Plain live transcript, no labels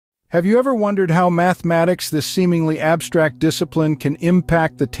Have you ever wondered how mathematics, this seemingly abstract discipline, can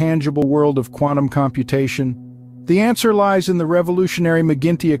impact the tangible world of quantum computation? The answer lies in the revolutionary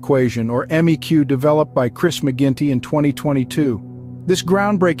McGinty equation, or MEQ, developed by Chris McGinty in 2022. This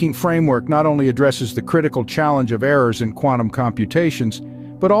groundbreaking framework not only addresses the critical challenge of errors in quantum computations,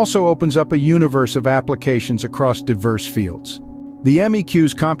 but also opens up a universe of applications across diverse fields. The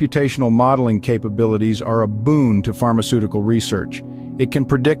MEQ's computational modeling capabilities are a boon to pharmaceutical research. It can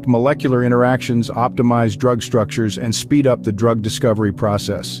predict molecular interactions, optimize drug structures, and speed up the drug discovery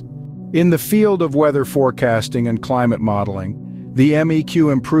process. In the field of weather forecasting and climate modeling, the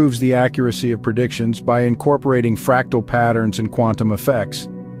MEQ improves the accuracy of predictions by incorporating fractal patterns and quantum effects.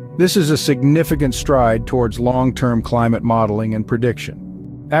 This is a significant stride towards long-term climate modeling and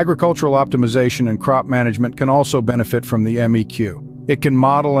prediction. Agricultural optimization and crop management can also benefit from the MEQ. It can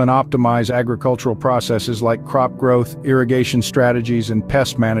model and optimize agricultural processes like crop growth, irrigation strategies, and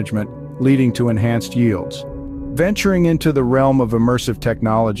pest management, leading to enhanced yields. Venturing into the realm of immersive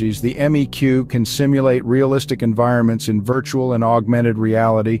technologies, the MEQ can simulate realistic environments in virtual and augmented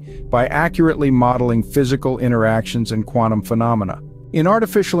reality by accurately modeling physical interactions and quantum phenomena. In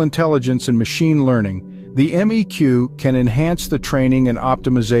artificial intelligence and machine learning, the MEQ can enhance the training and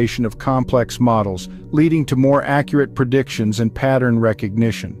optimization of complex models, leading to more accurate predictions and pattern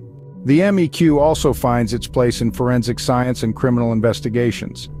recognition. The MEQ also finds its place in forensic science and criminal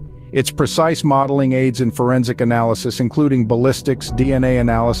investigations. Its precise modeling aids in forensic analysis, including ballistics, DNA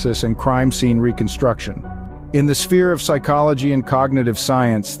analysis, and crime scene reconstruction. In the sphere of psychology and cognitive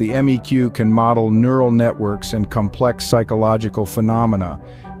science, the MEQ can model neural networks and complex psychological phenomena,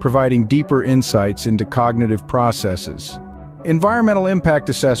 providing deeper insights into cognitive processes. Environmental impact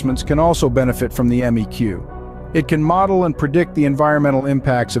assessments can also benefit from the MEQ. It can model and predict the environmental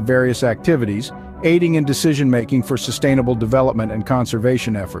impacts of various activities, aiding in decision-making for sustainable development and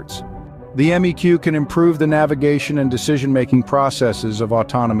conservation efforts. The MEQ can improve the navigation and decision-making processes of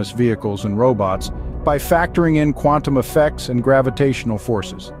autonomous vehicles and robots by factoring in quantum effects and gravitational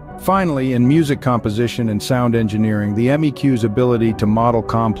forces. Finally, in music composition and sound engineering, the MEQ's ability to model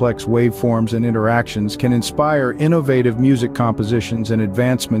complex waveforms and interactions can inspire innovative music compositions and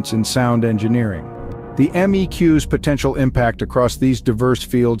advancements in sound engineering. The MEQ's potential impact across these diverse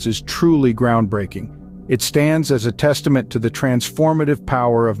fields is truly groundbreaking. It stands as a testament to the transformative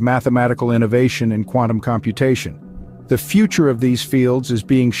power of mathematical innovation in quantum computation. The future of these fields is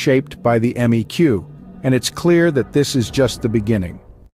being shaped by the MEQ, and it's clear that this is just the beginning.